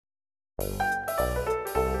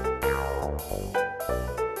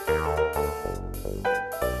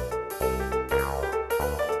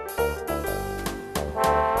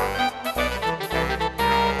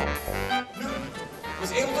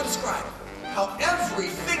Was able to describe how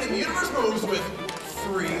everything in the universe moves with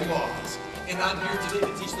 3 laws. And I'm here today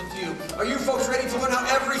to teach them to you. Are you folks ready to learn how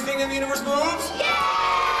everything in the universe moves? Yeah!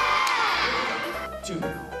 2, 1.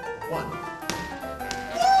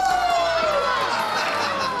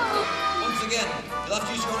 Once again, you'll have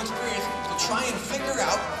to use your own experience to try and figure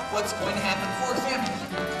out what's going to happen. For example,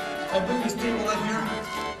 I bring this table out here,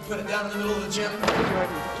 put it down in the middle of the gym.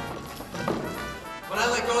 When I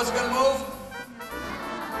let go, is it going to move?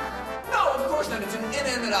 No, of course not. It's an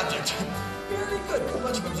inanimate object. Very good. A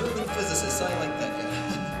bunch of observant physicists. I like that.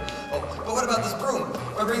 Yeah. Oh, but what about this broom?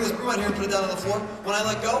 If I bring this broom out here and put it down on the floor, when I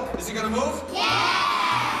let go, is it going to move? Yeah!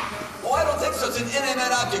 Oh, I don't think so. It's an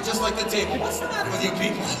inanimate object, just like the table. What's the matter with you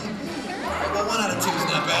people? All right, well, 1 out of 2 is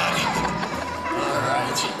not bad. All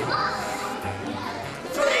right.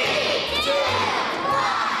 3, 2, 1.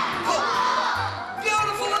 Oh,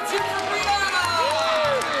 beautiful. Let's hear it for Brianna.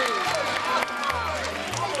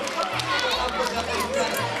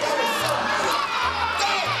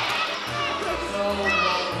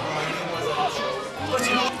 But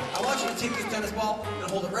you know, I want you to take this tennis ball and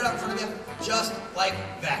hold it right out in front of you, just like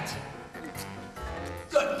that.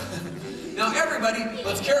 Good. Now everybody,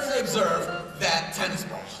 let's carefully observe that tennis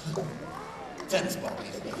ball. Tennis ball. 3,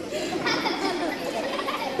 2, 1.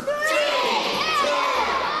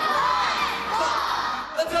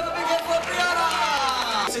 Let's have a big hand for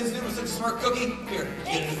Brianna! Since Newton was such a smart cookie, here.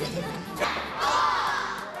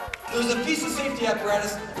 There's a piece of safety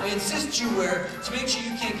apparatus I insist you wear to make sure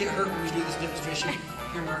you can't get hurt when we do this demonstration.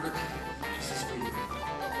 Here, Margaret, this is for you.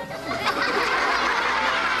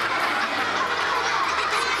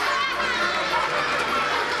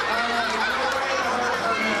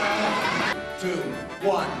 2,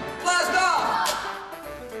 1, blast off!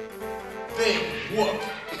 Big whoop.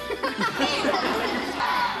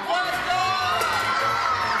 Blast off!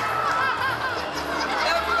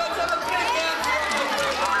 Everyone have a big hand.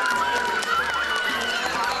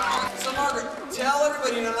 So Margaret, tell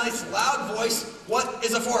everybody in a nice loud voice, what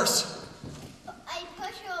is a force? I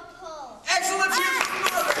push or pull. Excellent,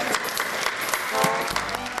 Margaret!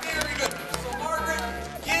 Very good. So Margaret,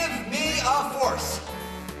 give me a force.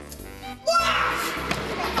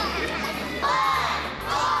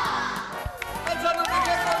 Let's have a big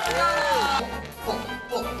hand for Brianna!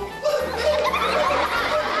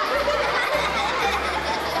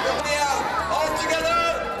 Get me out. All together.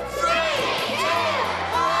 3, 2,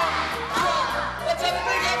 1. Let's have a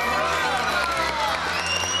big hand for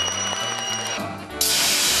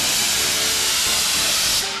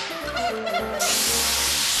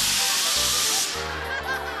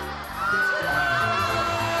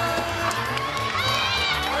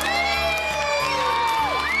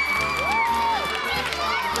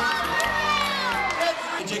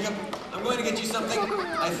Jacob, I'm going to get you something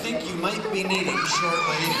I think you might be needing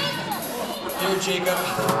shortly. Here, Jacob,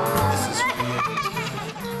 this is for you.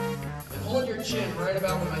 And hold your chin right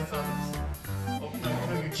about where my thumb is. Oh,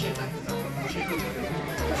 no, your chin, not your thumb. Your chin.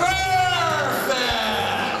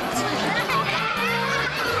 Perfect!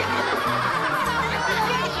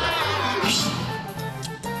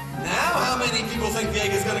 Now, how many people think the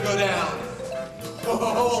egg is going to go down?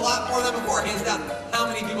 Oh, a lot more than before. Hands down. How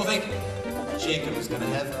many people think Jacob is going to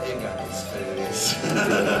have egg on his face?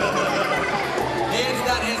 Hands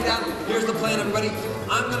down, hands down. Here's the plan, everybody.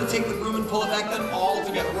 I'm going to take the broom and pull it back then all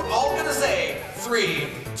together. We're all going to say 3,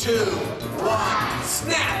 2, 1,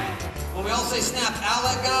 snap. When we all say snap, I'll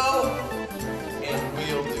let go, and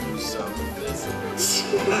we'll do some physics.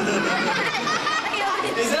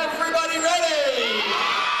 Is everybody ready?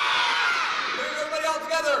 Bring everybody all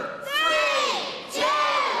together. 3, 2, 1.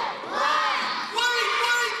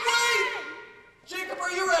 Wait! Jacob,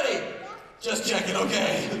 are you ready? Just checking,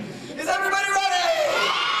 okay. Is everybody ready?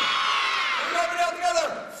 Bring everybody all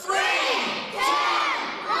together. 3, 2,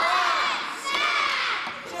 1,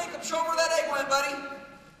 Jacob, show me where that egg went, buddy.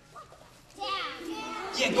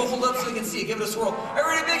 Yeah, go hold it up so we can see it. Give it a swirl.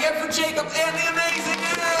 Everybody, big hand for Jacob and the amazing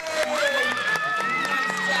egg!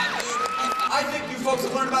 I think you folks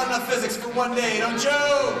have learned about enough physics for one day, don't you?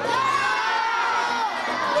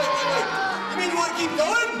 Wait. You mean you want to keep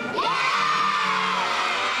going?